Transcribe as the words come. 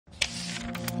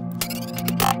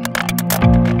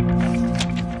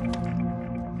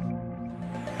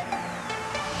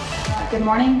Good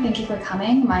morning. Thank you for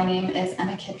coming. My name is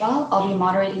Emma Kidwell. I'll be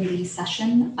moderating the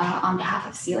session on behalf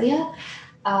of Celia.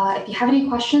 If you have any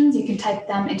questions, you can type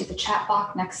them into the chat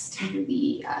box next to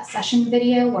the session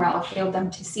video, where I'll field them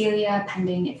to Celia,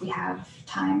 pending if we have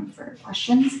time for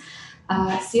questions.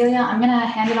 Celia, I'm going to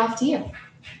hand it off to you.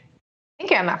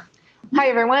 Thank you, Emma. Hi,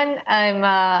 everyone.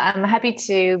 I'm happy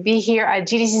to be here at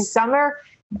GDC Summer,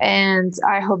 and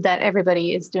I hope that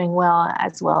everybody is doing well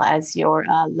as your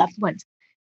loved ones.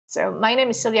 So my name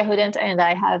is Celia Hodent, and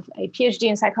I have a PhD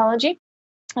in psychology,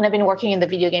 and I've been working in the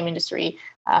video game industry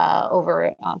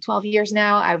over 12 years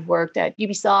now. I've worked at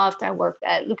Ubisoft, I worked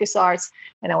at LucasArts,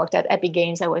 and I worked at Epic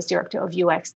Games. I was director of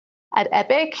UX at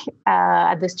Epic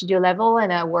at the studio level,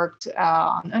 and I worked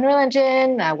on Unreal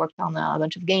Engine. I worked on a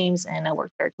bunch of games, and I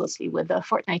worked very closely with the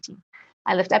Fortnite team.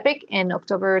 I left Epic in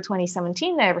October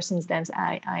 2017. Ever since then,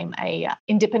 I'm an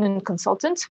independent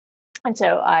consultant. And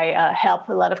so I help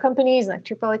a lot of companies, like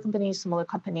AAA companies, smaller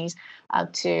companies,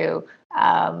 to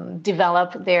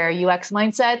develop their UX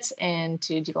mindsets and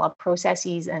to develop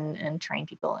processes and train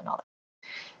people and all that.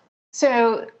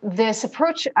 So this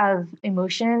approach of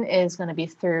emotion is going to be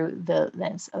through the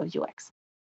lens of UX.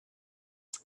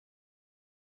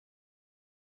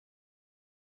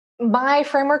 My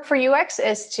framework for UX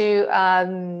is to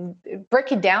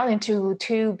break it down into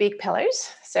two big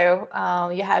pillars. So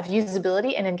you have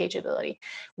usability and engageability.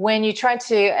 When you try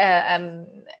to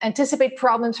anticipate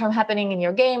problems from happening in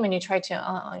your game, and you try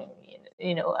to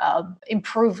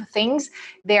improve things,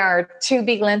 there are two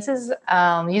big lenses.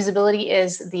 Usability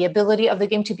is the ability of the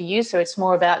game to be used. So it's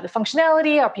more about the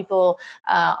functionality. Are people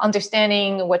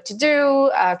understanding what to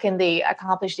do? Can they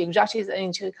accomplish the objectives they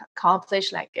need to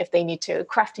accomplish? Like if they need to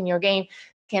craft in your game,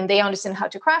 can they understand how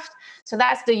to craft? So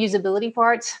that's the usability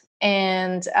part.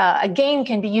 And a game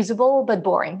can be usable, but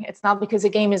boring. It's not because a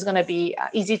game is going to be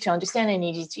easy to understand and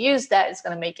easy to use that it's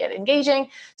going to make it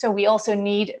engaging. So we also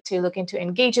need to look into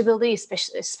engageability,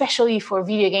 especially for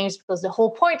video games, because the whole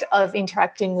point of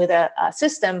interacting with a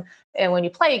system and when you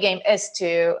play a game is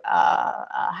to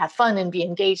have fun and be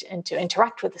engaged and to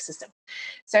interact with the system.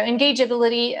 So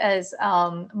engageability is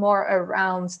more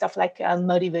around stuff like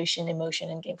motivation, emotion,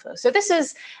 and game flow. So this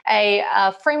is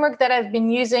a framework that I've been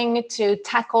using to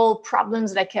tackle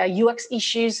problems like UX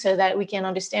issues so that we can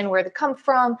understand where they come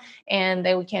from and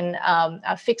then we can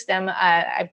fix them.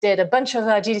 I did a bunch of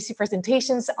GDC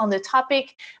presentations on the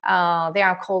topic. They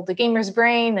are called The Gamer's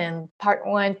Brain and Part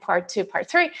 1, Part 2, Part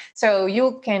 3. So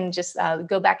you can just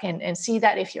go back and see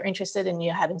that if you're interested and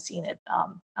you haven't seen it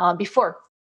before.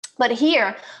 But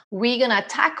here, we're going to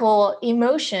tackle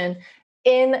emotion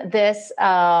in this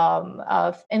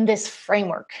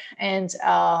framework, and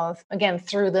again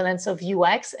through the lens of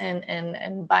UX,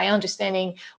 and by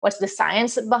understanding what's the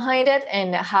science behind it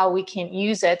and how we can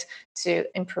use it to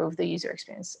improve the user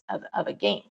experience of a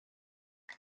game.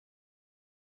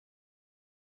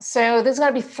 So there's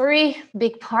going to be three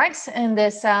big parts in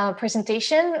this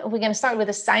presentation. We're going to start with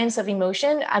the science of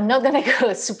emotion. I'm not going to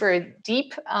go super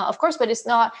deep, of course, but it's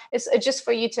just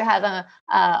for you to have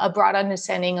a broad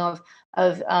understanding of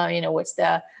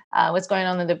what's going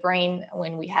on in the brain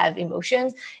when we have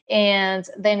emotions. And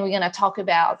then we're going to talk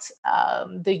about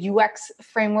the UX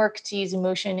framework to use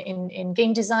emotion in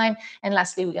game design. And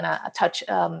lastly, we're going to touch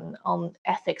on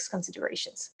ethics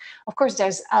considerations. Of course,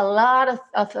 there's a lot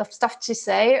of stuff to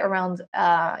say around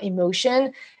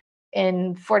emotion.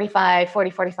 In 45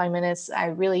 minutes, I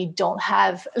really don't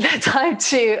have the time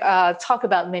to talk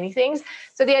about many things.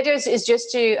 So the idea is just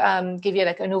to give you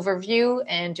like an overview,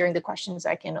 and during the questions,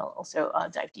 I can also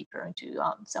dive deeper into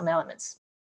some elements.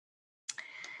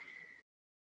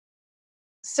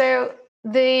 So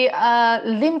the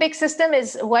limbic system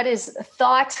is what is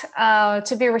thought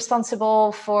to be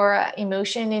responsible for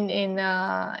emotion in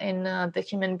the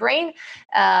human brain.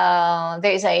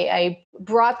 There is a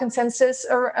broad consensus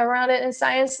around it in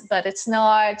science, but it's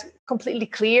not completely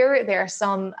clear. There are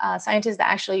some scientists that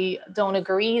actually don't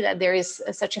agree that there is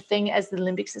such a thing as the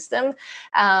limbic system.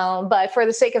 But for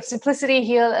the sake of simplicity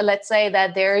here, let's say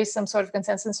that there is some sort of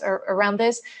consensus around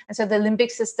this. And so the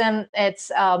limbic system,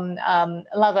 it's a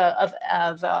lot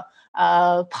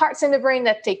of parts in the brain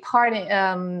that take part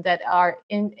that are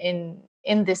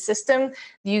in this system.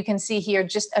 You can see here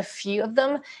just a few of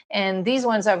them, and these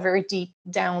ones are very deep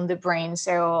down the brain.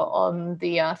 So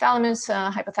the thalamus,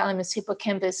 hypothalamus,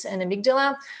 hippocampus, and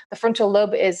amygdala. The frontal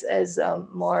lobe is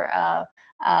more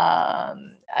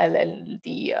on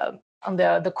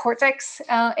the cortex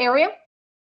area.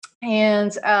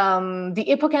 And the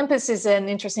hippocampus is an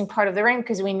interesting part of the brain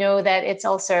because we know that it's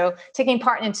also taking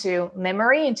part into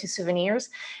memory, into souvenirs.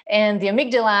 And the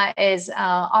amygdala is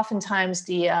oftentimes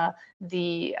the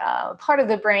part of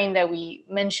the brain that we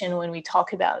mention when we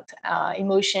talk about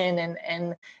emotion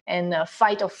and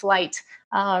fight or flight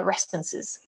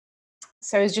responses.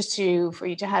 So it's just for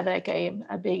you to have like a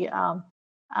big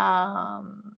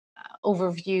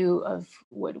overview of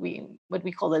what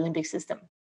we call the limbic system.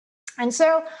 And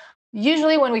so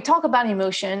usually when we talk about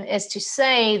emotion is to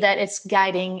say that it's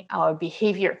guiding our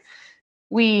behavior.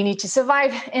 We need to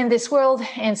survive in this world,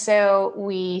 and so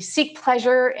we seek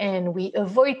pleasure and we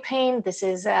avoid pain. This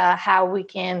is how we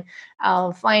can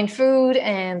find food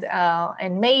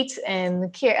and mate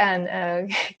and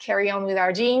carry on with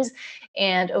our genes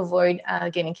and avoid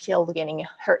getting killed, getting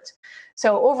hurt.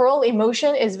 So overall,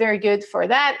 emotion is very good for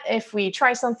that. If we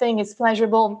try something, it's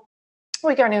pleasurable,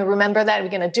 we're going to remember that. We're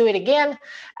going to do it again.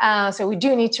 So we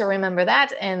do need to remember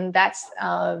that. And that's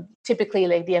typically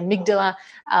like the amygdala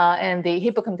and the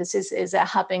hippocampus is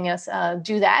helping us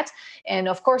do that. And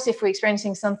of course, if we're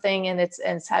experiencing something and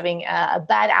it's having a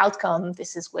bad outcome,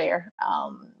 this is where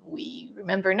we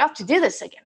remember not to do this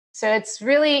again. So it's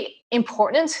really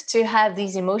important to have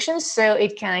these emotions so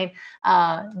it can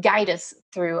guide us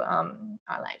through our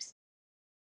lives.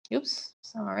 Oops,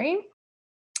 sorry.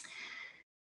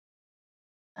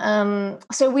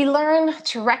 So we learn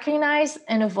to recognize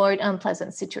and avoid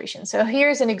unpleasant situations. So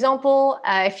here's an example.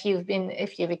 If you've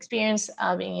experienced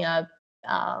being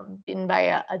bitten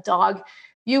by a dog,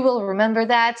 you will remember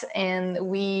that. And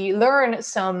we learn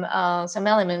some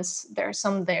elements. There's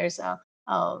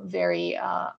very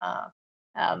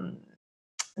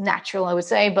natural, I would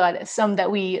say, but some that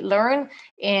we learn,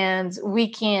 and we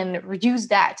can reuse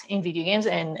that in video games.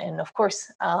 And of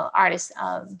course, artists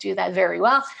do that very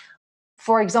well.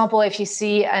 For example, if you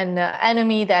see an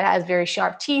enemy that has very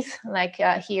sharp teeth, like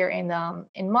here in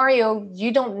Mario,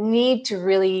 you don't need to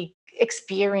really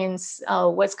experience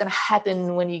what's going to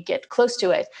happen when you get close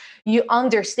to it. You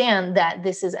understand that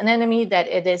this is an enemy, that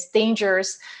it is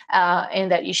dangerous, and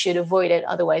that you should avoid it.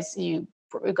 Otherwise, you're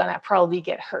going to probably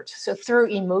get hurt. So through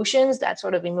emotions, that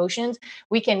sort of emotions,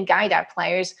 we can guide our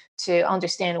players to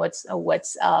understand what's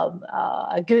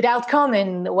a good outcome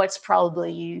and what's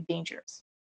probably dangerous.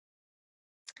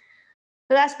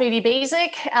 So that's pretty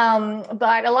basic,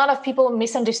 but a lot of people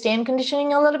misunderstand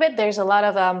conditioning a little bit. There's a lot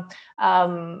of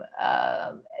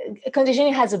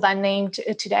conditioning has a bad name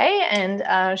today,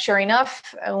 and sure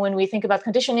enough, when we think about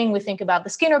conditioning, we think about the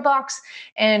Skinner box,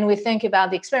 and we think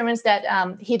about the experiments that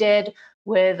he did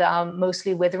with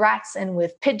mostly with rats and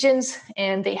with pigeons,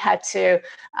 and they had to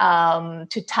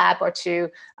tap or to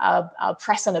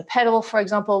press on a pedal, for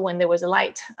example, when there was a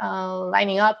light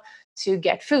lining up to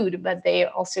get food, but they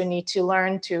also need to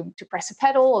learn to press a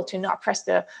pedal or to not press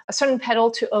a certain pedal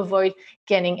to avoid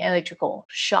getting electrical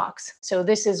shocks. So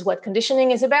this is what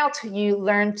conditioning is about. You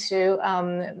learn to,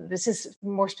 this is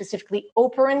more specifically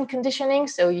operant conditioning.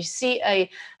 So you see a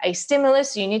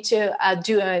stimulus, you need to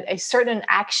do a certain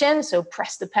action. So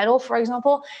press the pedal, for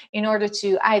example, in order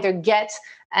to either get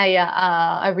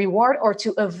a reward or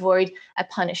to avoid a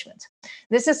punishment.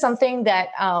 This is something that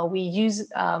we use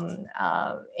in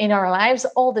our lives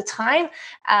all the time.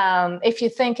 If you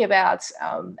think about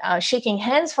shaking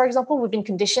hands, for example, we've been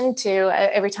conditioned to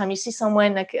every time you see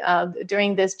someone like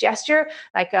during this gesture,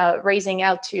 like raising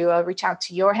out to reach out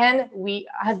to your hand, we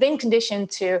have been conditioned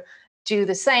to do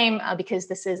the same because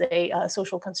this is a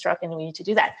social construct and we need to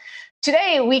do that.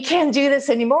 Today, we can't do this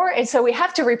anymore. And so we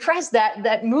have to repress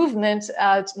that movement.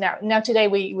 Now today,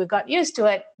 we got used to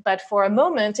it. But for a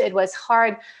moment, it was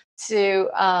hard to,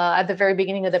 at the very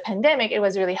beginning of the pandemic, it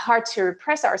was really hard to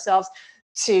repress ourselves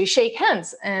to shake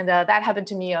hands. And that happened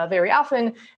to me very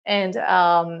often. And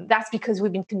that's because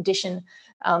we've been conditioned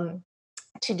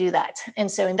to do that. And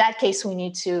so in that case, we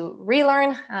need to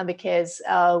relearn because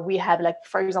we have, like,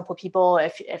 for example, people,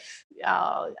 if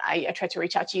I try to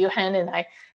reach out to your hand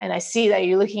and I see that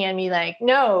you're looking at me like,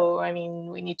 no, I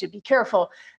mean, we need to be careful.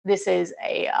 This is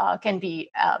can be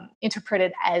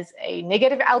interpreted as a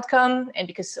negative outcome. And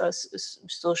because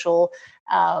social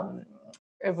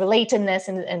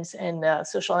relatedness and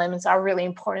social elements are really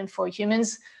important for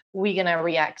humans, we're going to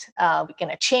react. We're going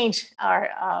to change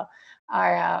our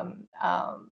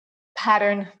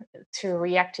pattern to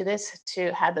react to this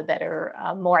to have a better,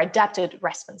 more adapted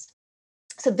response.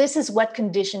 So this is what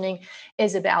conditioning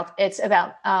is about. It's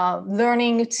about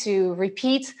learning to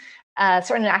repeat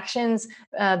certain actions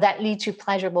that lead to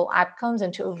pleasurable outcomes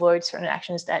and to avoid certain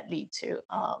actions that lead to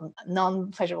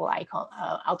non-pleasurable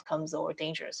outcomes or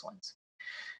dangerous ones.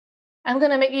 I'm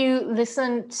going to make you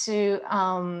listen to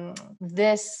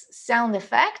this sound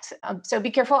effect. So be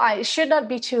careful. It should not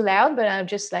be too loud, but I'm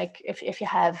just like, if you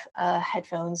have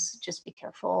headphones, just be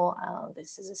careful.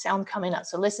 This is a sound coming out.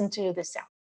 So listen to this sound.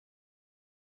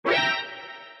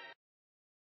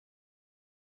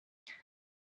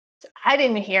 I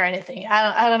didn't hear anything.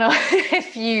 I don't know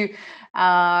if you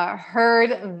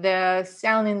heard the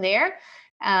sound in there.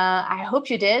 I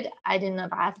hope you did. I did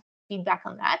not have feedback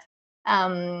on that.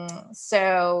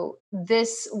 So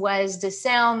this was the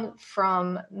sound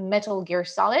from Metal Gear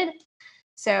Solid.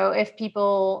 So if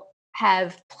people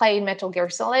have played Metal Gear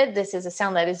Solid, this is a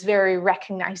sound that is very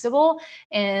recognizable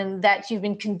and that you've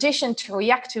been conditioned to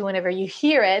react to whenever you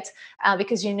hear it,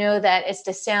 because you know that it's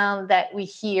the sound that we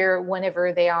hear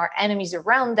whenever there are enemies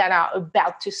around that are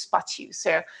about to spot you.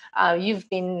 So you've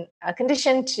been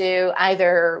conditioned to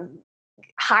either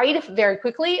hide very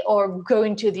quickly or go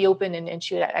into the open and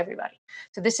shoot at everybody.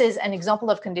 So this is an example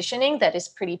of conditioning that is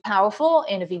pretty powerful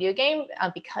in a video game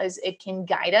because it can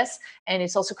guide us, and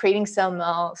it's also creating some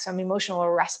emotional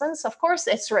response. Of course,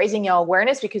 it's raising our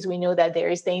awareness because we know that there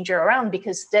is danger around,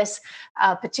 because this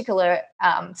particular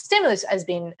stimulus has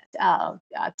been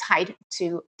tied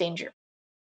to danger.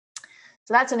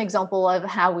 So that's an example of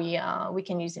how we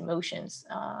can use emotions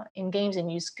in games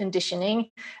and use conditioning,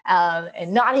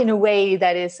 and not in a way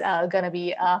that is going to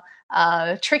be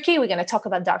tricky. We're going to talk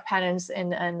about dark patterns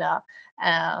and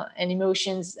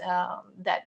emotions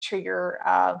that trigger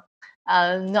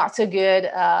not so good,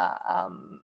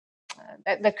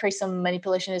 that create some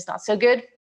manipulation is not so good,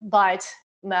 but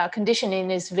conditioning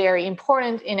is very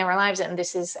important in our lives, and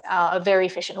this is a very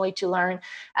efficient way to learn.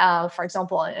 For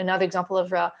example, another example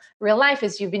of real life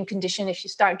is you've been conditioned, if you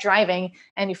start driving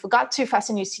and you forgot to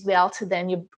fasten your seatbelt, then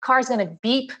your car is going to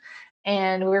beep,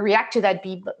 and we react to that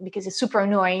beep because it's super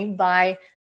annoying by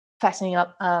fastening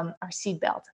up our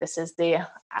seatbelt. This is the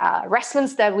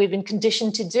response that we've been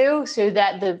conditioned to do so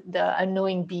that the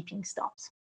annoying beeping stops.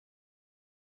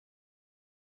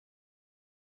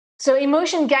 So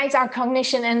emotion guides our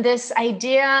cognition, and this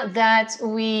idea that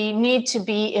we need to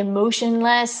be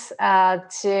emotionless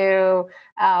to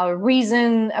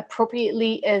reason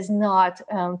appropriately is not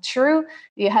true.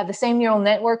 You have the same neural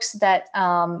networks that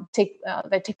take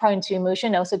part into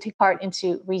emotion, also take part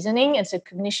into reasoning, and so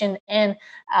cognition and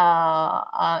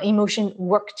emotion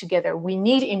work together. We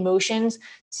need emotions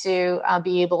to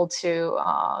be able to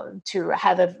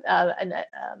have an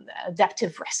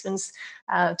adaptive response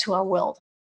to our world.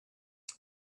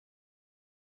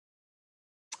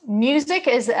 Music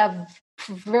is a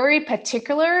very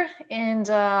particular in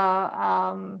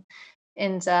our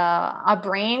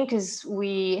brain, because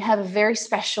we have a very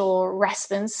special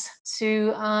response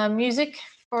to music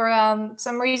for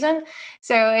some reason.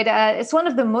 So it's one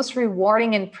of the most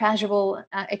rewarding and pleasurable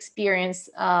experience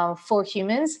for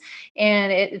humans,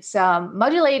 and it's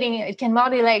modulating. It can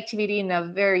modulate activity in a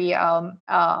very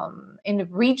in the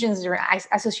regions that are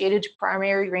associated to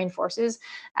primary brain forces,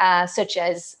 such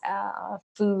as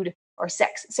food or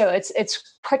sex. So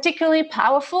it's particularly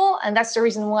powerful, and that's the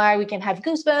reason why we can have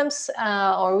goosebumps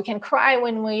or we can cry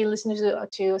when we listen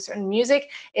to certain music.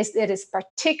 It is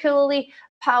particularly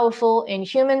powerful in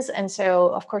humans, and so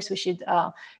of course we should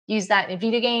use that in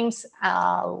video games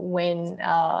when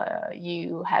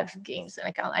you have games.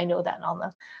 Like I know that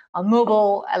on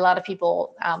mobile, a lot of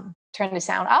people turn the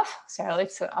sound off, so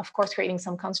it's of course creating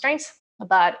some constraints.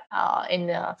 But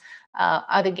in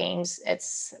other games,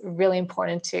 it's really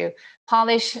important to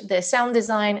polish the sound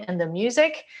design and the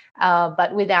music,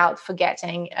 but without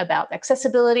forgetting about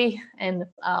accessibility and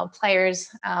players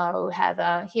who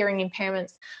have hearing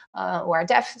impairments or are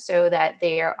deaf, so that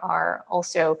they are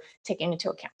also taken into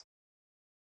account.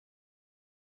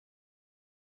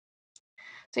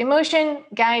 So emotion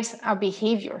guides our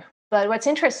behavior, but what's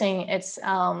interesting, it's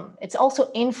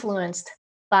also influenced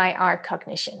by our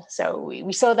cognition. So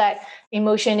we saw that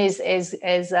emotion is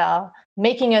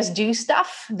making us do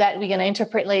stuff that we're going to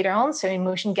interpret later on. So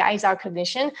emotion guides our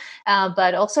cognition,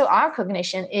 but also our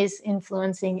cognition is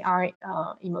influencing our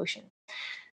emotion.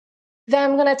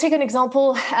 Then I'm going to take an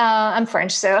example. I'm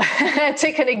French, so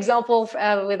take an example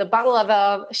with a bottle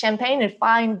of champagne, a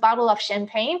fine bottle of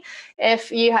champagne.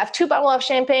 If you have two bottles of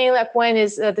champagne, like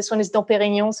this one is Dom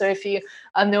Pérignon. So if you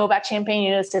know about champagne,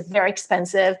 you know it's a very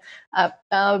expensive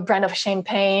brand of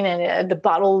champagne, and the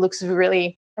bottle looks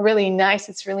really, really nice.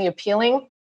 It's really appealing.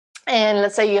 And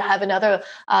let's say you have another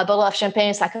bottle of champagne.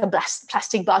 It's like a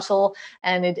plastic bottle,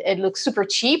 and it looks super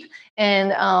cheap.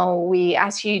 And we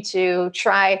ask you to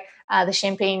try the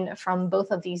champagne from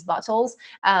both of these bottles,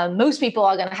 most people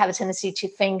are going to have a tendency to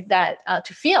think that,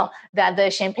 to feel that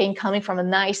the champagne coming from a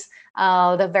nice,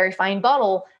 the very fine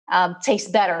bottle tastes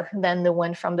better than the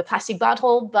one from the plastic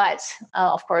bottle. But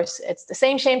of course, it's the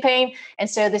same champagne. And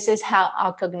so this is how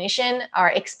our cognition,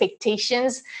 our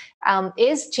expectations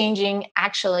is changing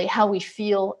actually how we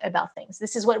feel about things.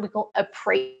 This is what we call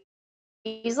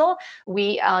appraisal.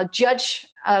 We judge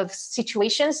of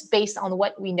situations based on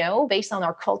what we know, based on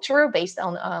our culture, based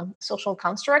on social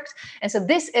construct. And so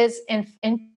this is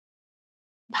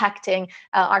impacting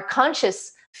our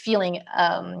conscious feeling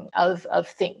of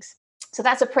things. So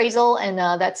that's appraisal, and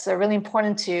that's really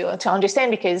important to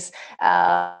understand, because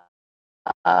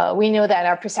we know that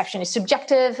our perception is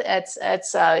subjective.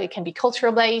 It can be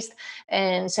cultural based,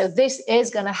 and so this is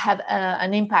going to have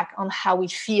an impact on how we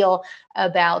feel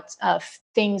about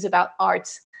things, about art,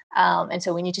 and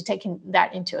so we need to take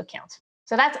that into account.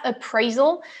 So that's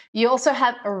appraisal. You also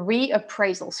have a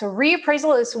reappraisal. So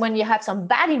reappraisal is when you have some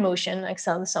bad emotion, like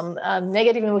some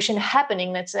negative emotion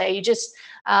happening. Let's say you just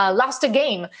lost a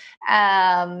game.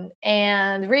 And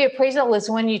reappraisal is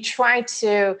when you try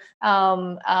to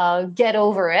get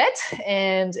over it.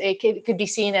 And it could be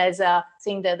seen as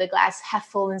seeing the glass half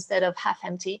full instead of half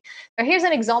empty. Now, here's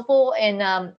an example in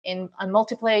a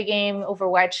multiplayer game,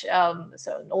 Overwatch,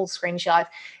 so an old screenshot,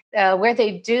 where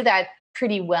they do that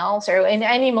pretty well. So in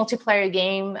any multiplayer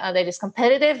game that is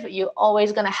competitive, you're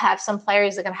always going to have some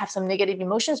players that are going to have some negative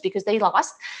emotions because they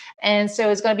lost. And so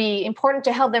it's going to be important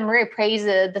to help them reappraise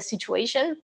the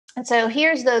situation. And so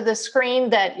here's the screen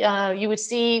that you would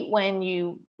see when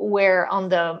you were on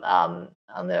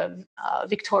the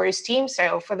victorious team.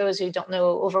 So for those who don't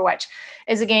know, Overwatch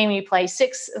is a game you play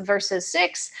 6 versus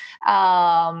 6,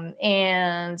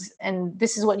 and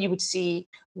this is what you would see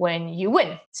when you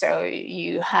win. So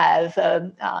you have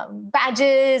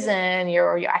badges, and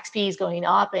your XP is going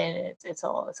up, and it's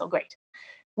all great.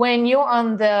 When you're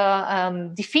on the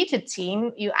defeated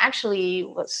team, you have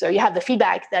the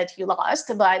feedback that you lost,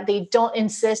 but they don't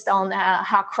insist on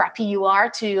how crappy you are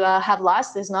to have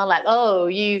lost. It's not like, oh,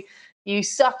 you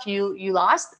suck, you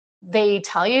lost. They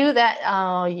tell you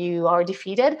that you are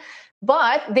defeated,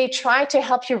 but they try to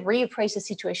help you reappraise the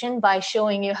situation by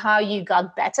showing you how you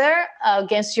got better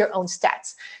against your own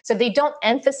stats. So they don't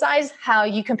emphasize how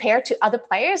you compare to other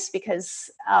players,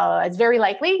 because it's very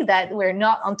likely that we're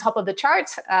not on top of the chart.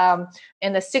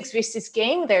 In the 6v6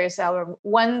 game, there's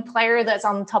one player that's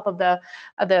on top of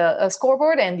the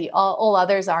scoreboard, and all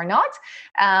others are not.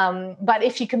 But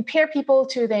if you compare people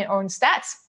to their own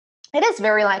stats, it is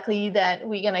very likely that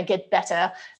we're going to get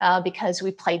better because we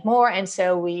played more. And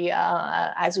so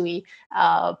as we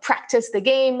practice the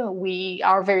game, we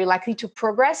are very likely to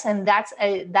progress. And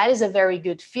that is a very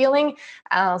good feeling.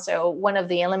 So one of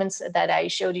the elements that I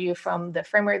showed you from the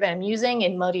framework that I'm using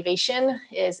in motivation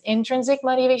is intrinsic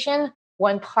motivation.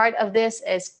 One part of this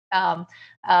is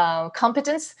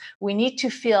competence. We need to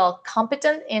feel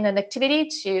competent in an activity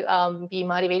to be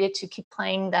motivated to keep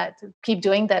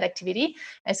doing that activity.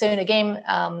 And so in a game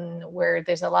where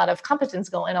there's a lot of competence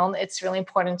going on, it's really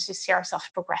important to see ourselves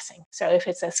progressing. So if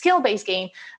it's a skill-based game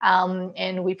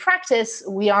and we practice,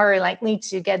 we are likely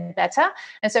to get better.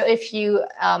 And so if you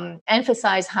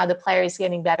emphasize how the player is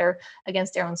getting better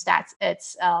against their own stats,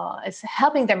 it's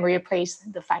helping them reappraise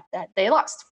the fact that they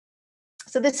lost.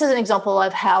 So this is an example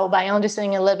of how, by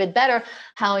understanding a little bit better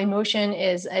how emotion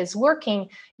is working,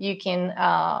 you can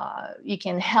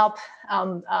help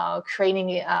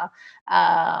creating,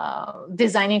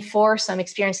 designing for some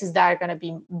experiences that are going to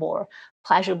be more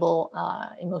pleasurable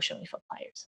emotionally for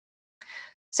players.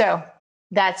 So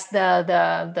that's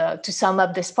to sum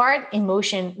up this part.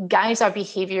 Emotion guides our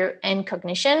behavior and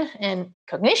cognition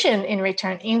in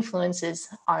return influences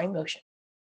our emotion.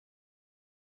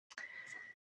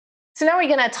 So now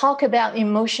we're going to talk about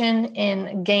emotion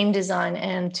in game design.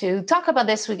 And to talk about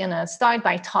this, we're going to start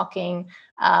by talking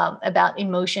about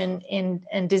emotion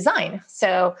in design.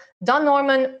 So Don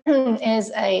Norman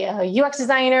is a UX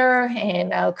designer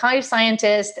and a cognitive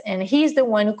scientist, and he's the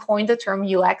one who coined the term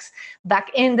UX back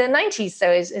in the 90s.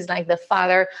 So is like the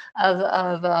father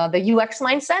of the UX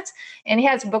mindset. And he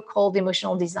has a book called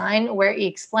Emotional Design, where he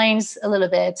explains a little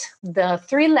bit the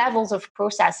 3 levels of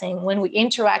processing. When we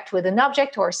interact with an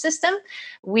object or a system,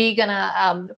 we're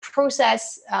gonna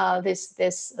process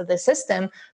the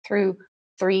system through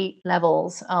 3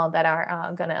 levels that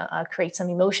are going to create some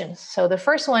emotions. So the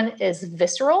first one is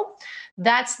visceral.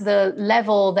 That's the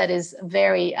level that is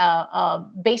very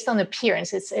based on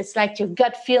appearance. It's like your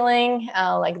gut feeling,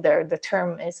 like the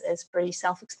term is pretty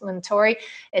self-explanatory.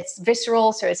 It's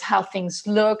visceral, so it's how things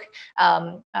look,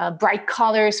 bright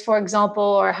colors, for example,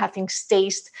 or how things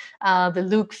taste, the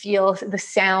look, feel, the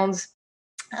sounds.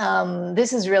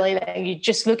 This is really like you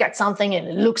just look at something and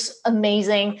it looks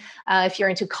amazing. If you're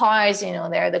into cars, you know,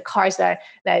 there are the cars that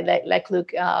like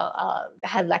look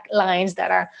have like lines that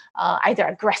are either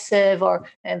aggressive or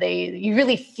you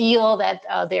really feel that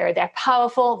they're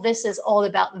powerful. This is all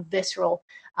about visceral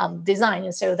design,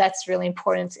 and so that's really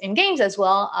important in games as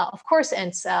well, of course. And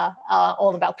it's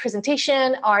all about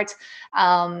presentation, art,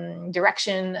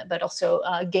 direction, but also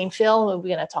game feel.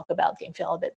 We're going to talk about game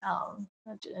feel a bit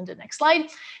in the next slide.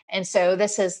 And so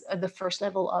this is the first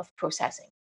level of processing.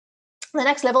 The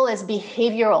next level is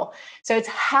behavioral. So it's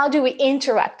how do we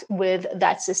interact with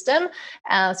that system?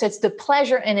 So it's the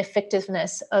pleasure and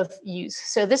effectiveness of use.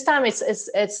 So this time it's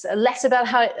less about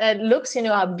how it looks, you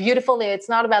know, how beautiful it is. It's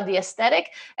not about the aesthetic.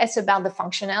 It's about the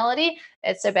functionality.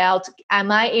 It's about,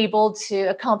 am I able to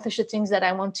accomplish the things that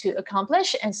I want to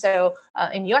accomplish? And so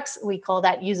in UX, we call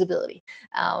that usability.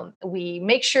 We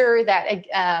make sure that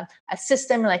a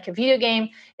system like a video game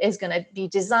is going to be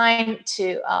designed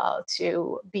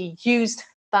to be used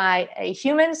by a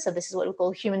human. So this is what we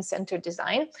call human-centered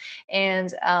design.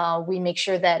 And we make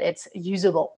sure that it's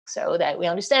usable, so that we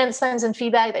understand signs and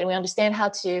feedback, that we understand how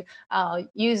to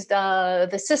use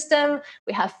the system.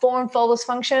 We have form follows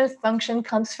function. Function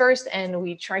comes first, and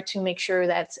we try to make sure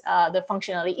that the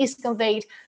functionality is conveyed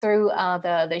through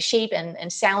the shape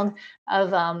and sound of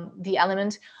the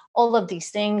element. All of these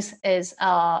things is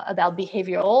about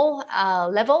behavioral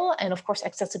level, and of course,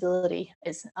 accessibility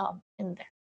is in there.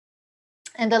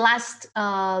 And the last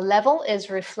level is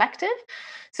reflective.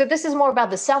 So this is more about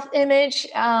the self-image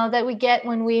that we get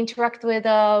when we interact with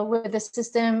the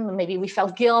system. Maybe we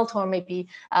felt guilt, or maybe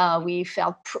we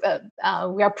felt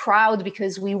we are proud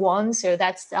because we won. So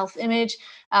that's self-image,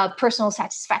 personal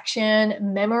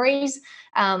satisfaction, memories.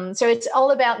 So it's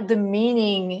all about the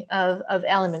meaning of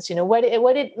elements. You know, what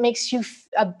it makes you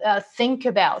think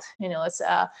about. You know, it's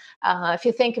if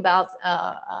you think about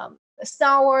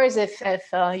Star Wars, if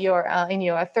you're in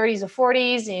your 30s or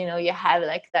 40s, you know, you have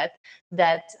like that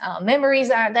memories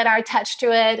that are attached to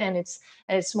it, and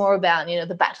it's more about, you know,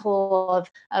 the battle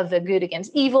of the good against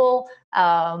evil,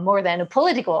 more than a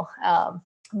political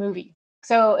movie.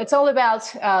 So it's all about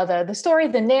the story,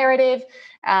 the narrative,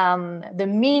 the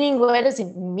meaning. What does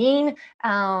it mean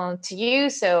to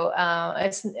you? So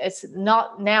it's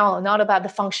not about the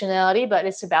functionality, but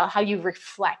it's about how you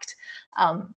reflect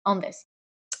on this.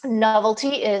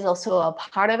 Novelty is also a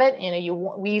part of it. You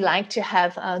know, we like to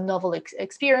have novel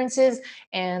experiences,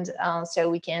 and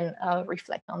so we can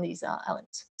reflect on these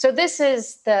elements. So this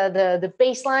is the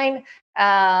baseline,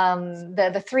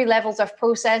 the 3 levels of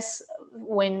process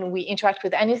when we interact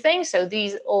with anything. So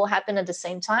these all happen at the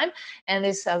same time, and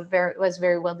this was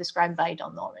very well described by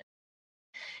Don Norman.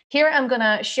 Here I'm going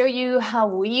to show you how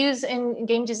we use in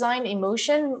game design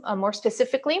emotion more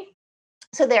specifically.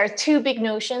 So there are 2 big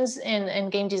notions in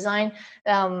game design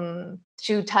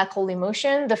to tackle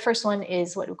emotion. The first one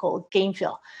is what we call game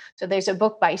feel. So there's a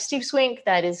book by Steve Swink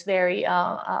that is very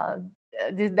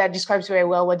that describes very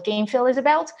well what game feel is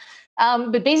about.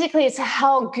 But basically, it's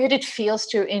how good it feels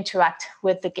to interact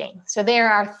with the game. So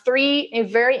there are 3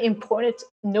 very important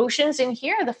notions in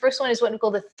here. The first one is what we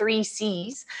call the 3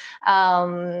 C's.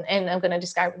 And I'm going to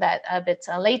describe that a bit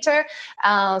later.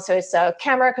 So it's a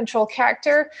camera, control,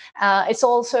 character. It's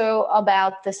also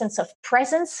about the sense of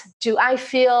presence. Do I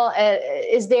feel,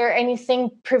 is there anything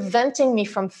preventing me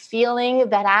from feeling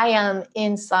that I am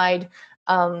inside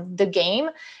the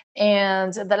game?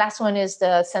 And the last one is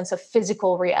the sense of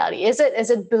physical reality. Is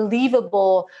it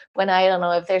believable when, I don't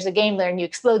know, if there's a game there and you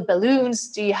explode balloons,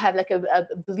 do you have like a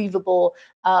believable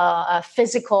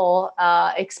physical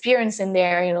experience in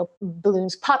there? You know,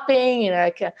 balloons popping, you know,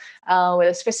 like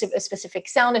with a specific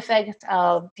sound effect,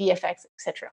 VFX,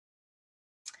 etc.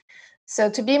 So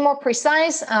to be more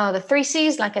precise, the 3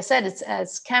 C's, like I said,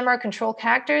 it's camera, control,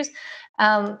 characters.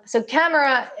 So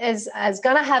camera is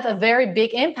going to have a very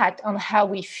big impact on how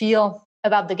we feel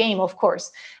about the game, of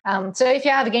course. So if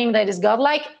you have a game that is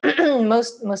godlike,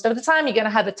 most of the time you're going to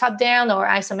have a top-down or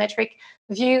isometric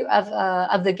view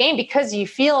of the game, because you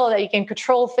feel that you can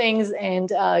control things and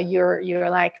you're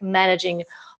like managing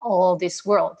all this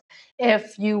world.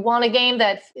 If you want a game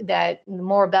that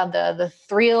more about the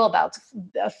thrill, about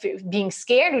being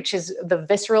scared, which is the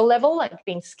visceral level, like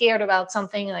being scared about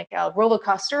something like a roller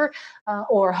coaster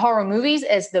or horror movies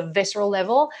as the visceral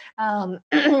level.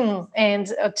 And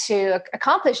to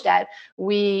accomplish that,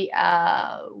 we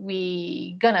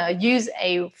gonna use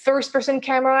a first-person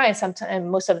camera,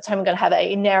 and most of the time we're gonna have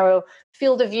a narrow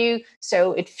field of view,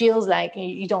 so it feels like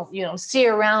you don't see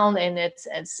around, and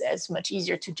it's much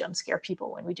easier to jump scare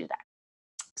people when we do that.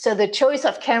 So the choice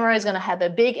of camera is going to have a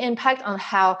big impact on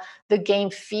how the game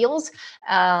feels,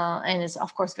 and it's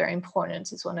of course very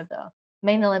important. It's one of the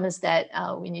main elements that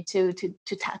we need to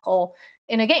tackle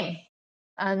in a game.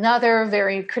 Another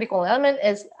very critical element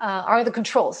are the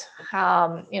controls.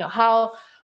 How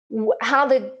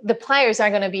the players are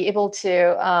going to be able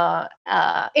to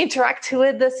interact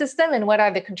with the system, and what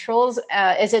are the controls?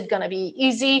 Is it going to be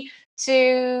easy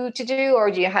to do, or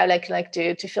do you have like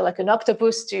to feel like an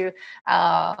octopus to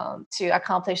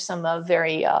accomplish some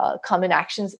very common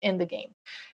actions in the game?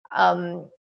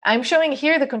 I'm showing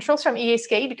here the controls from EA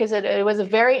Skate because it was a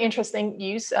very interesting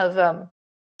use of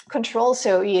control.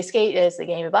 So EA Skate is the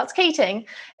game about skating,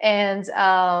 and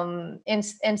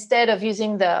instead of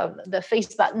using the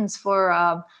face buttons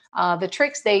for the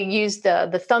tricks, they used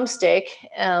the thumbstick.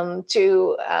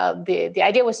 The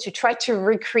idea was to try to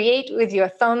recreate with your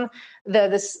thumb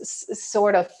this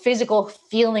sort of physical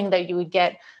feeling that you would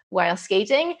get while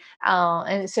skating,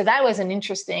 and so that was an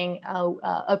interesting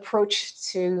approach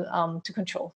to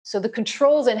control. So the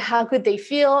controls and how good they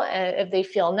feel, if they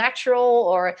feel natural,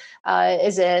 or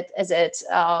is it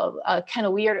kind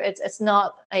of weird? It's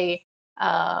not by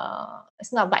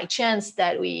chance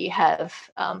that we have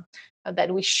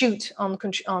that we shoot on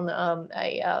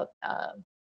a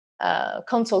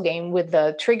console game with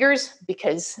the triggers,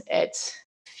 because it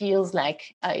feels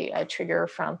like a trigger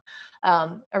from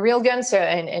a real gun. So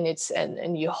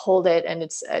and you hold it, and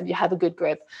you have a good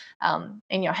grip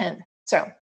in your hand.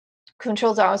 So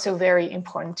controls are also very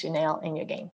important to nail in your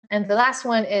game. And the last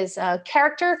one is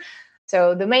character.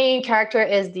 So the main character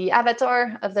is the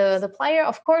avatar of the player,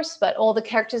 of course, but all the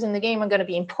characters in the game are going to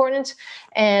be important,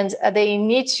 and they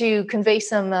need to convey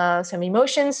some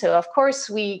emotions. So of course,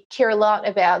 we care a lot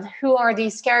about who are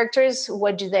these characters,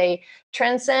 what do they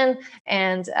transcend,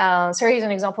 and so here's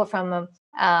an example from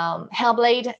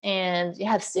Hellblade, and you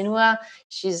have Senua.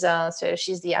 She's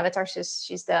the avatar.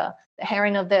 She's the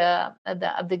heroine of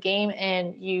the game,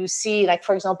 and you see, like,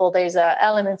 for example, there's an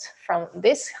element from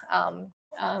this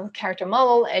character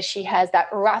model, as she has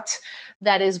that rot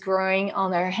that is growing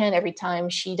on her hand every time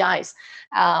she dies,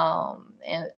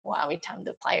 every time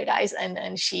the player dies,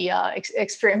 and she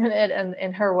experimented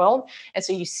in her world, and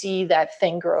so you see that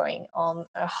thing growing on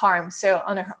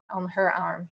on her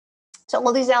arm. So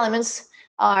all these elements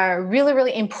are really,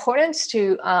 really important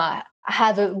to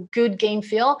have a good game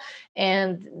feel,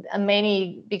 and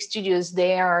many big studios,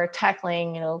 they are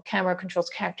tackling camera controls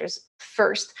characters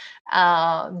first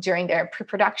during their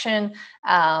pre-production,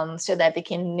 so that they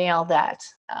can nail that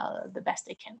the best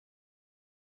they can.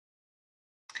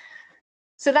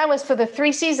 So that was for the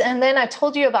 3 C's, and then I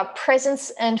told you about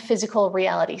presence and physical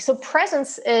reality. So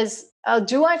presence is,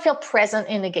 do I feel present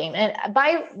in the game? And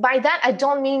by that, I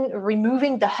don't mean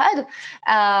removing the HUD.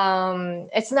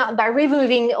 It's not by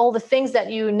removing all the things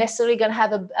that you necessarily going to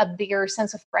have a bigger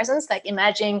sense of presence. Like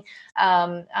imagine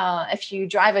if you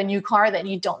drive a new car that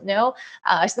you don't know,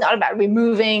 it's not about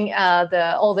removing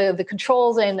all the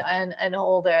controls and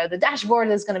all the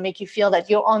dashboard that's going to make you feel that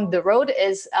you're on the road.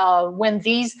 Is when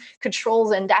these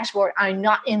controls and dashboard are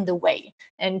not in the way,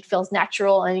 and it feels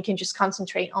natural, and you can just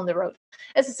concentrate on the road.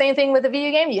 It's the same thing with a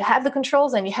video game. You have the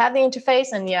controls, and you have the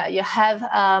interface, and you have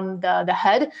the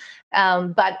HUD.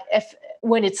 But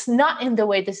when it's not in the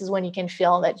way, this is when you can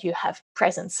feel that you have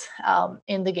presence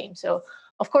in the game. So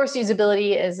of course,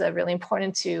 usability is really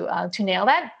important to nail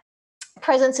that.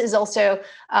 Presence is also,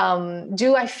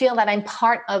 do I feel that I'm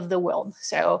part of the world?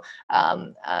 So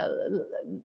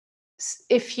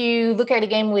if you look at a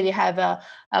game where you have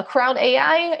a crowd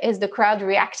AI, is the crowd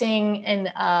reacting in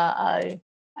a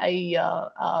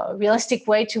realistic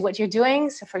way to what you're doing?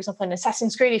 So for example, in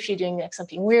Assassin's Creed, if you're doing like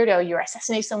something weird, or you're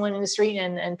assassinating someone in the street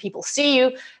and people see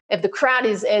you, if the crowd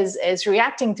is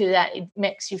reacting to that, it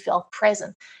makes you feel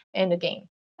present in the game.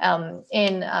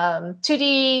 In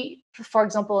 2D, for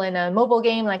example, in a mobile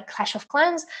game like Clash of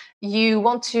Clans, you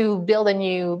want to build a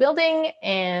new building,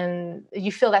 and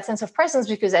you feel that sense of presence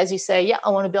because as you say, yeah, I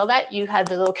want to build that, you have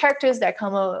the little characters that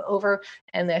come over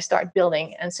and they start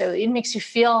building. And so it makes you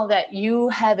feel that you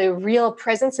have a real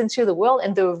presence into the world,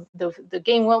 and the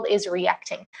game world is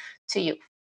reacting to you.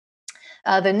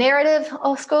 The narrative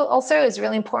also is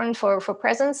really important for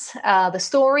presence. The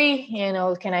story,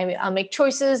 can I make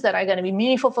choices that are going to be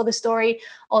meaningful for the story?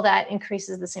 All that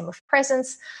increases the same with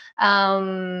presence,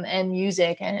 and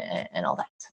music and all that.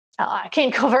 I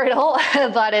can't cover it all,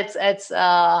 but it's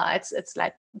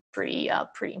like pretty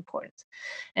important.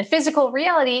 And physical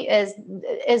reality is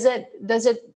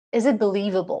it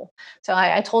believable? So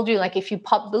I told you, like, if you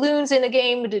pop balloons in a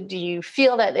game, do you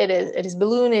feel that it is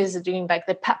balloon is doing like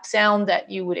the pop sound that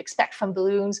you would expect from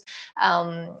balloons?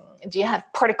 Do you have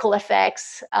particle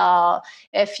effects?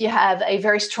 If you have a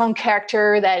very strong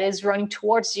character that is running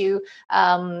towards you,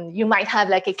 you might have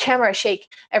like a camera shake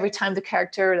every time the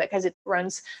character, like as it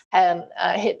runs,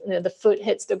 the foot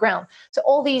hits the ground. So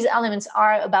all these elements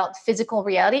are about physical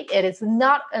reality. It is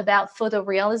not about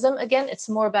photorealism. Again, it's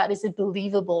more about, is it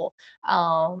believable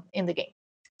in the game?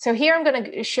 So here I'm going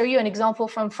to show you an example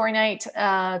from Fortnite.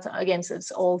 Again, so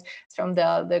it's old, it's from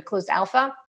the closed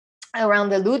alpha around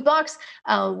the loot box.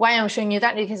 Why I'm showing you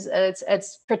that, because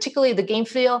it's particularly the game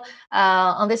feel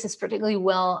on this is particularly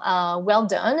well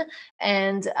done,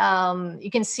 and you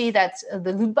can see that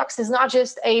the loot box is not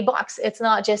just a box, it's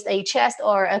not just a chest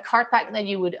or a card pack that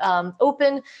you would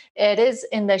open. It is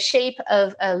in the shape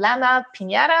of a llama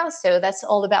piñata, so that's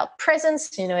all about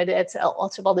presence. It's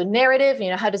also about the narrative.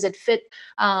 How does it fit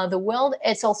the world?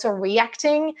 It's also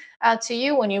reacting to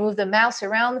you when you move the mouse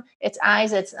around. Its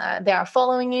eyes, they are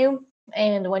following you.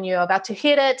 And when you're about to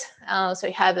hit it, so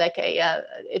you have like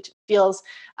it feels,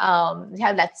 you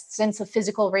have that sense of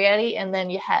physical reality, and then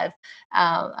you have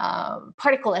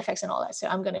particle effects and all that. So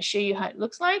I'm going to show you how it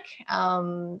looks like.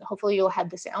 Hopefully you'll have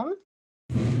the sound.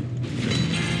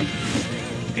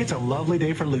 It's a lovely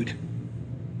day for loot.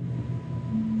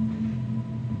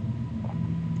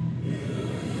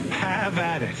 Have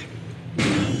at it.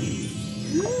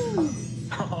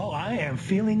 Oh, I am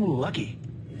feeling lucky.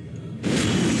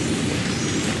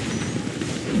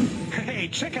 Hey,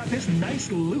 check out this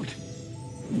nice loot.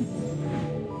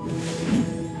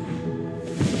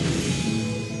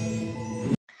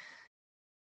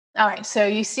 All right, so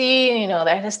you see,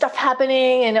 there's stuff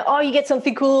happening, and you get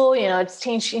something cool. It's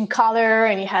changed in color,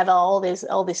 and you have all this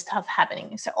stuff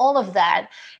happening. So all of that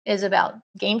is about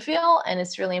game feel, and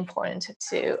it's really important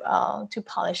to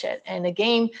polish it, and the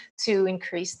game to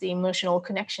increase the emotional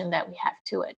connection that we have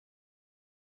to it.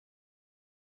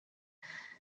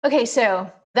 Okay,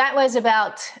 so that was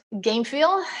about game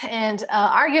feel, and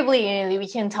arguably we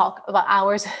can talk about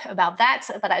hours about that,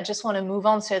 but I just want to move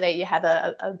on so that you have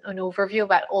an overview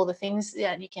about all the things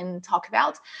that you can talk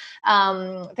about.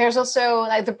 There's also,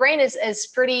 like, the brain is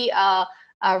pretty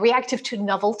reactive to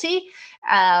novelty,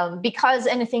 because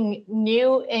anything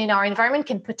new in our environment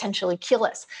can potentially kill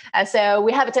us. So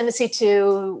we have a tendency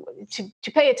to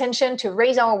pay attention, to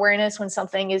raise our awareness when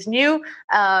something is new,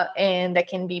 and that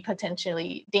can be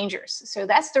potentially dangerous. So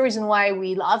that's the reason why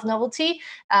we love novelty.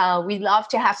 We love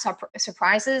to have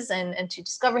surprises and to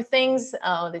discover things.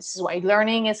 This is why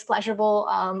learning is pleasurable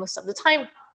most of the time.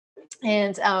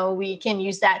 And we can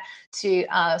use that to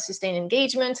sustain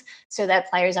engagement so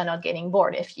that players are not getting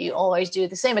bored. If you always do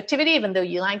the same activity, even though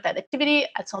you like that activity,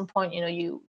 at some point,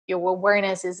 your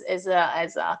awareness is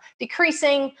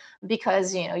decreasing,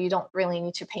 because you don't really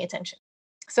need to pay attention.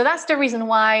 So that's the reason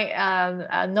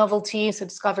why novelty, so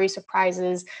discovery,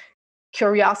 surprises,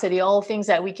 curiosity, all things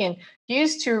that we can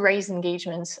use to raise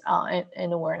engagements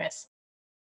and awareness.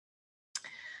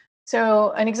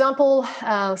 So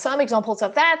some examples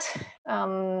of that,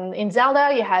 in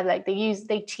Zelda, you have, like,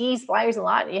 they tease players a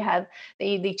lot.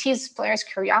 They tease players'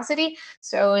 curiosity.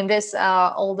 So in this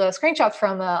old screenshot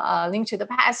from Link to the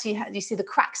Past, you see the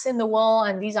cracks in the wall,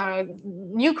 and these are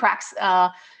new cracks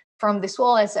from this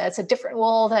wall. It's a different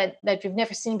wall that you've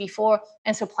never seen before,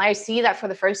 and so players see that for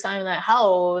the first time, and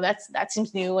like, that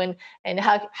seems new, and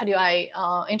how do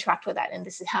I interact with that? And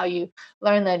this is how you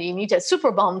learn that you need a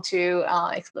super bomb to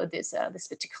explode this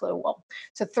particular wall.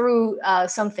 So through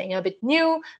something a bit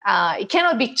new, it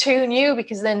cannot be too new,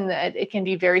 because then it can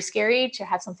be very scary to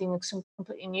have something that's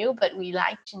completely new. But we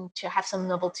like to have some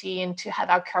novelty and to have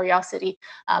our curiosity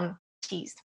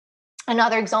teased.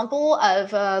 Another example of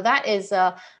that is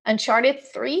Uncharted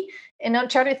 3. In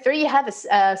Uncharted 3, you have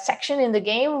a section in the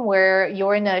game where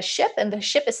you're in a ship, and the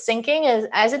ship is sinking.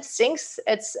 As it sinks,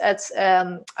 it's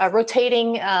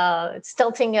rotating, it's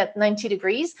tilting at 90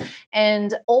 degrees,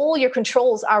 and all your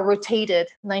controls are rotated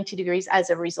 90 degrees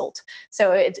as a result.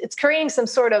 So it's creating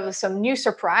some new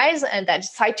surprise, and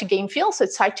that's tied to game feel, so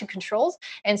it's tied to controls.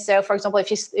 And so, for example,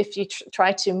 if you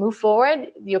try to move forward,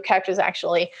 your character is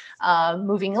actually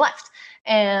moving left.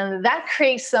 and that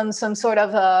creates some sort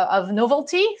of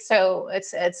novelty. So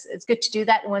it's good to do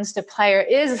that once the player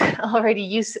is already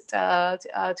used to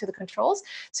the controls.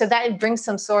 So that brings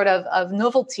some sort of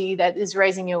novelty that is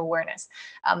raising your awareness.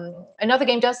 Another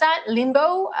game does that.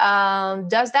 Limbo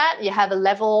does that. You have a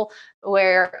level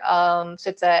where so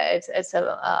it's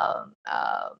a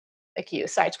like you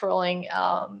side-scrolling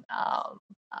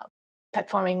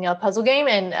platforming puzzle game,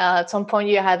 and at some point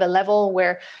you have a level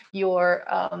where your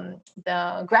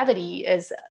the gravity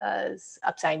is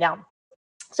upside down.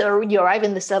 So you arrive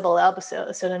in this level up, so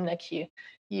then like you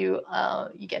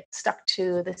get stuck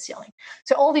to the ceiling.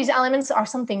 So all these elements are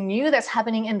something new that's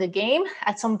happening in the game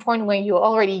at some point when you're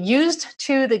already used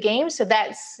to the game. So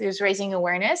is raising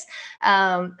awareness.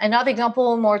 Another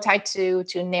example more tied to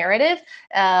narrative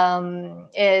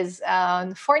is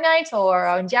Fortnite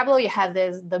or in Diablo. You have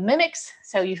the mimics.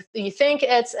 So you think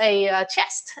it's a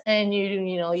chest, and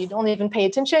you don't even pay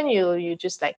attention. You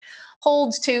just like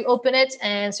hold to open it,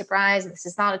 and surprise, this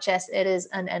is not a chest. It is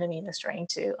an enemy that's trying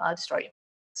to destroy you.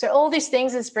 So all these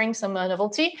things bring some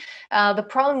novelty. The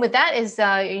problem with that is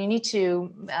you need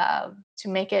to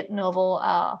make it novel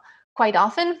quite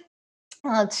often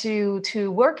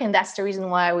to work, and that's the reason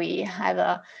why we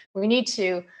need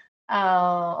to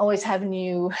always have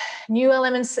new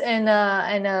elements in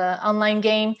an online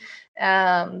game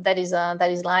that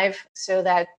is live, so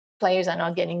that players are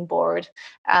not getting bored.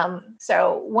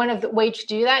 So one of the ways to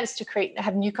do that is to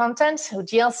have new content, so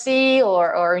DLC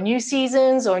or new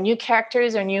seasons or new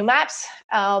characters or new maps.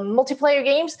 Multiplayer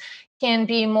games can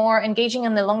be more engaging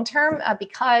in the long term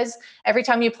because every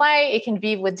time you play, it can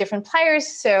be with different players,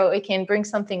 so it can bring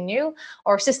something new.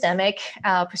 Or systemic,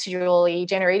 procedurally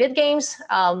generated games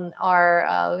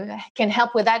can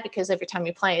help with that, because every time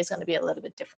you play, it's going to be a little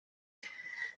bit different.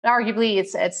 Arguably,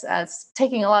 it's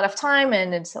taking a lot of time,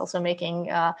 and it's also making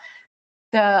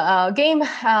the game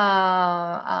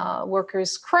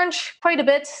workers crunch quite a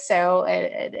bit. So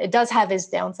it does have its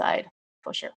downside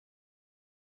for sure.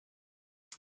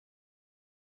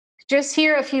 Just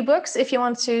here a few books if you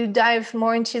want to dive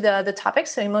more into the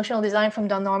topics. So Emotional Design from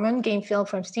Don Norman, Game Feel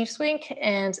from Steve Swink,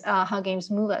 and How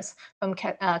Games Move Us from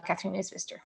Catherine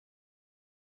Isbister.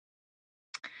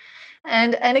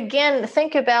 And again,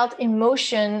 think about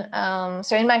emotion.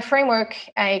 So in my framework,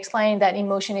 I explained that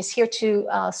emotion is here to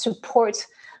support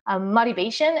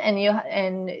motivation,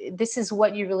 and this is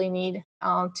what you really need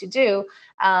to do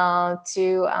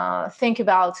to think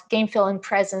about game feel and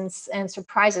presence and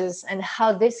surprises, and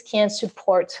how this can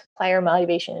support player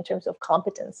motivation in terms of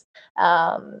competence,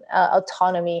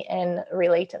 autonomy, and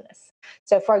relatedness.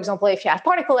 So, for example, if you have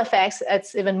particle effects,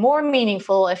 it's even more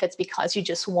meaningful if it's because you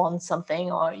just won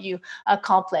something or you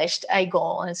accomplished a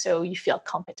goal, and so you feel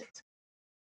competent.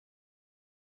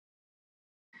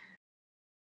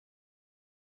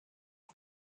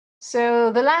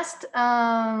 So the last,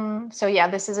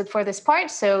 this is it for this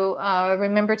part. So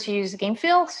remember to use game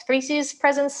feel, 3 C's: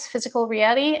 presence, physical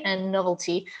reality, and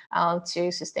novelty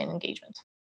to sustain engagement.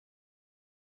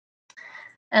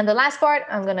 And the last part,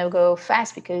 I'm going to go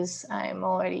fast because I'm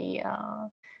already,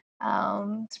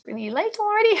 it's really late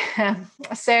already.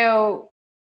 So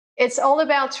it's all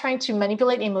about trying to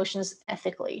manipulate emotions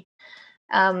ethically.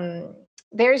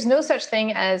 There is no such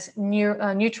thing as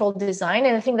neutral design.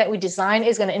 Anything that we design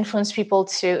is going to influence people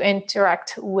to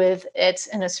interact with it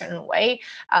in a certain way.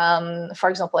 For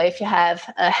example, if you have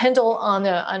a handle on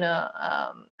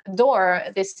a door,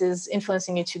 this is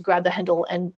influencing you to grab the handle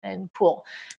and pull.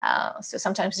 So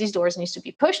sometimes these doors need to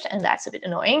be pushed, and that's a bit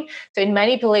annoying. So it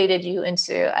manipulated you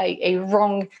into a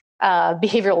wrong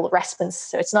behavioral response.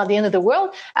 So it's not the end of the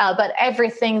world, but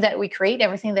everything that we create,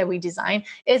 everything that we design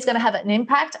is going to have an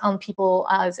impact on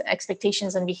people's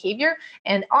expectations and behavior.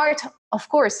 And art, of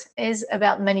course, is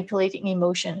about manipulating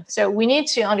emotion. So we need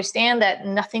to understand that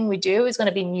nothing we do is going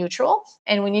to be neutral,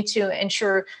 and we need to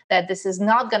ensure that this is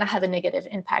not going to have a negative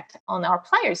impact on our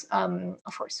players,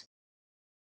 of course.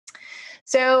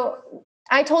 So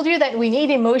I told you that we need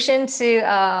emotion to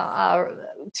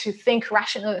think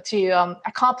rational, to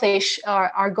accomplish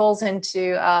our goals, and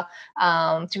to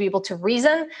be able to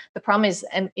reason. The problem is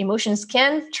emotions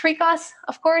can trick us,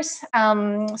 of course.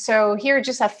 So here are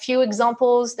just a few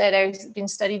examples that have been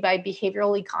studied by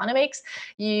behavioral economics.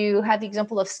 You have the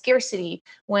example of scarcity.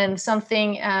 When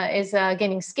something is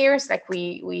getting scarce, like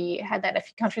we had that, a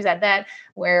few countries had that,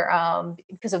 where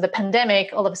because of the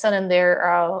pandemic, all of a sudden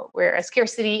there were a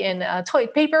scarcity in toilet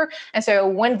paper, and so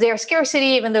when there's scarcity,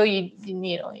 even though you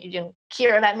didn't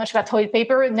care that much about toilet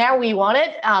paper. Now we want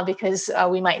it because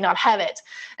we might not have it.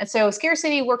 And so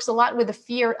scarcity works a lot with the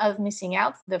fear of missing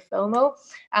out, the FOMO,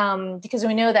 because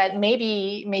we know that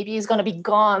maybe it's going to be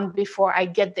gone before I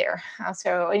get there.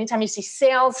 So anytime you see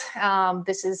sales,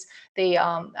 this is the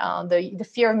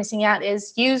fear of missing out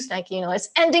is used, like, it's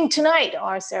ending tonight,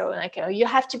 or so, like, you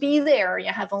have to be there.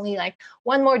 You have only like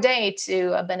one more day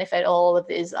to benefit all of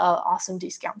these awesome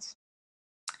discounts.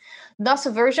 Loss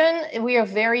aversion, we are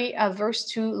very averse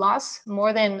to loss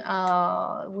more than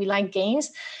we like gains.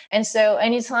 And so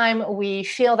anytime we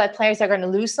feel that players are going to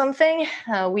lose something,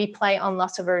 we play on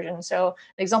loss aversion. So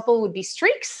an example would be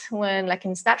streaks, when like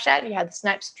in Snapchat, you have the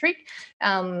snap streak.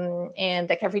 And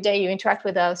like every day you interact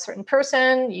with a certain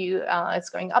person, it's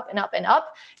going up and up and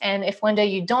up. And if one day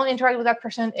you don't interact with that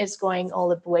person, it's going all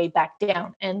the way back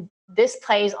down. And this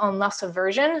plays on loss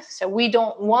aversion. So we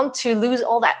don't want to lose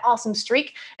all that awesome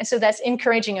streak. And so that's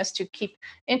encouraging us to keep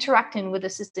interacting with the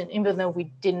system, even though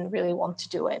we didn't really want to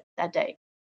do it that day.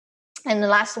 And the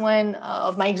last one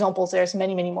of my examples, there's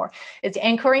many, many more, is the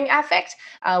anchoring affect.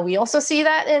 We also see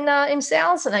that in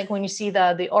sales. And like when you see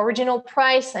the original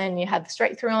price and you have the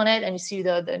straight through on it, and you see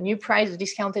the new price, the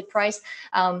discounted price,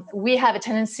 we have a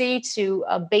tendency to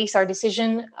base our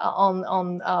decision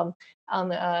on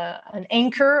an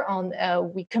anchor.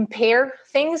 We compare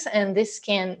things, and this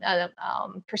can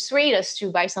persuade us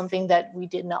to buy something that we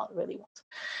did not really want.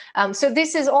 So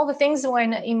this is all the things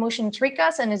when emotion trick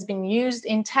us, and has been used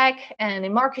in tech and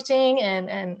in marketing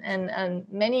and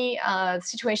many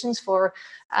situations for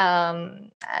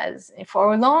a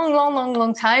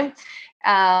long time.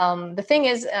 The thing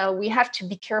is, we have to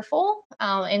be careful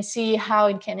and see how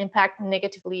it can impact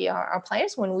negatively our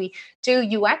players. When we do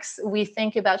UX, we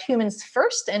think about humans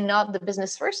first and not the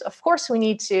business first. Of course, we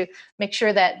need to make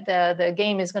sure that the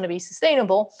game is going to be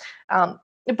sustainable,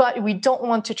 but we don't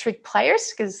want to trick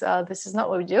players, because this is not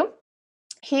what we do.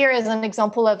 Here is an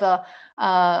example of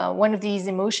one of these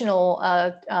emotional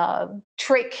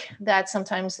trick that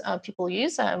sometimes people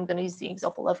use. I'm going to use the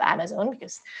example of Amazon,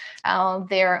 because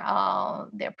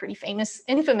they're pretty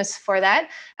infamous for that.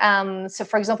 So,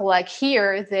 for example, like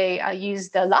here, they use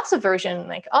the loss aversion,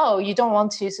 like, oh, you don't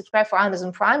want to subscribe for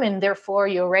Amazon Prime, and therefore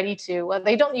you're ready to. Well,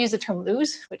 they don't use the term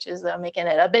lose, which is making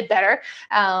it a bit better.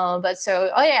 But so,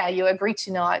 oh yeah, you agree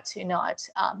to not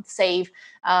save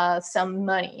some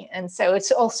money, and so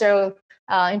it's also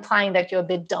implying that you're a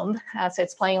bit dumb. So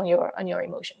it's playing on your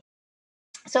emotion.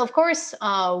 So of course,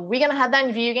 we're going to have that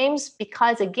in video games,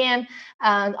 because again,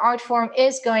 an art form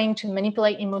is going to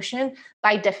manipulate emotion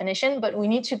by definition, but we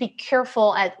need to be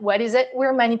careful at what is it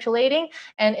we're manipulating,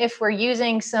 and if we're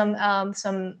using some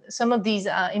of these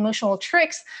emotional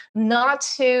tricks, not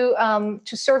to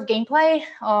serve gameplay,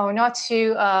 or not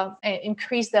to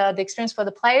increase the experience for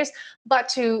the players, but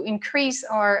to increase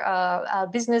our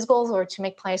business goals, or to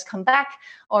make players come back,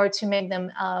 or to make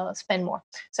them spend more.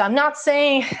 So I'm not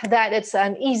saying that it's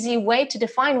an easy way to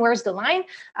define where's the line,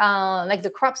 like the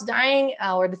crops dying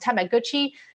or the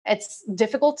Tamagotchi. It's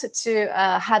difficult to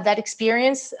have that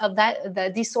experience of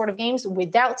these sort of games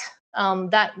without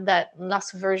that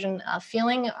loss aversion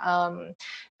feeling,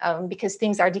 because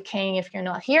things are decaying if you're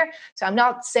not here. So I'm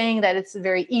not saying that it's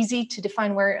very easy to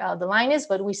define where the line is,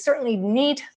 but we certainly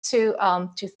need to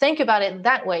think about it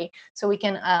that way, so we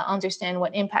can understand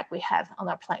what impact we have on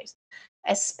our players,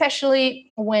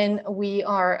 especially when we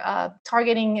are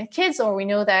targeting kids, or we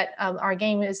know that our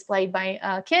game is played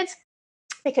by kids.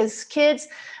 Because kids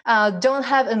don't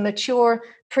have a mature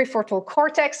prefrontal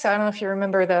cortex. So I don't know if you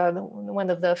remember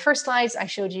one of the first slides, I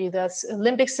showed you the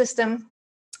limbic system,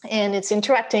 and it's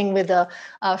interacting with the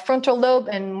frontal lobe,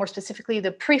 and more specifically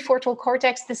the prefrontal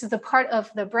cortex. This is the part of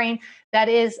the brain that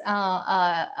is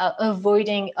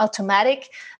avoiding automatic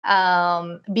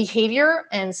behavior.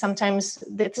 And sometimes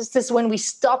this is when we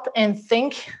stop and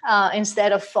think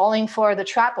instead of falling for the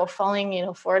trap, or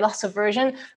falling, for loss aversion.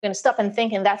 We're going to stop and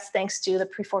think, and that's thanks to the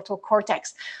prefrontal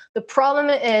cortex. The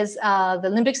problem is the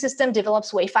limbic system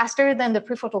develops way faster than the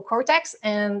prefrontal cortex,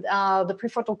 and the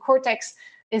prefrontal cortex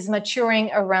is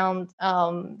maturing around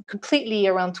completely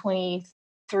around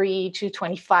 23 to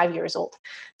 25 years old.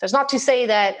 So it's not to say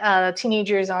that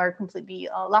teenagers are completely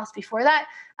lost before that,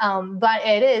 but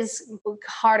it is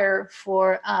harder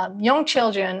for young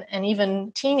children and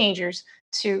even teenagers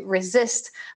to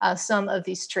resist some of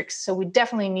these tricks. So we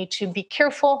definitely need to be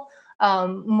careful,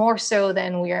 more so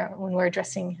than when we're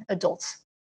addressing adults.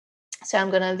 So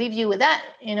I'm going to leave you with that.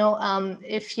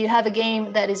 If you have a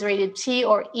game that is rated T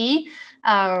or E,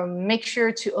 make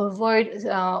sure to avoid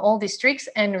all these tricks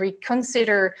and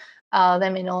reconsider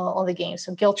them in all the games.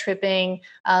 So guilt tripping,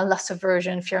 loss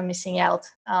aversion, fear of missing out,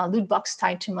 loot box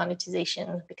tied to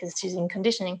monetization because it's using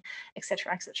conditioning,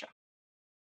 etc., etc.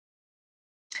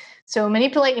 So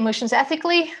manipulate emotions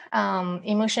ethically.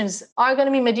 Emotions are going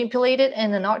to be manipulated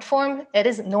in an art form. It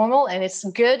is normal and it's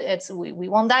good. We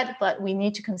want that, but we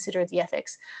need to consider the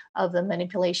ethics of the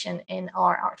manipulation in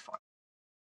our art form.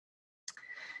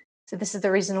 So this is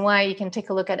the reason why you can take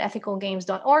a look at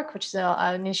ethicalgames.org, which is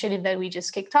an initiative that we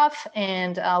just kicked off.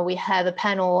 And we have a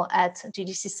panel at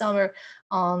GDC Summer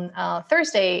on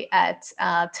Thursday at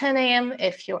 10 a.m.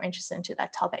 if you're interested into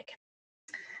that topic.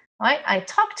 All right, I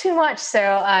talk too much, so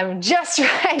I'm just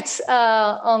right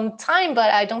on time,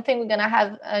 but I don't think we're gonna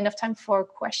have enough time for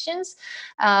questions.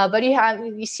 But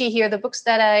you see here the books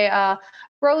that I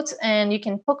wrote, and you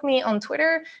can poke me on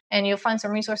Twitter, and you'll find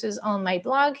some resources on my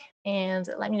blog. And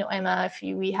let me know, Emma, if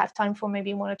we have time for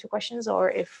maybe 1 or 2 questions, or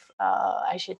if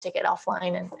I should take it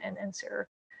offline and answer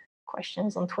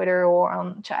questions on Twitter or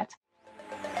on chat.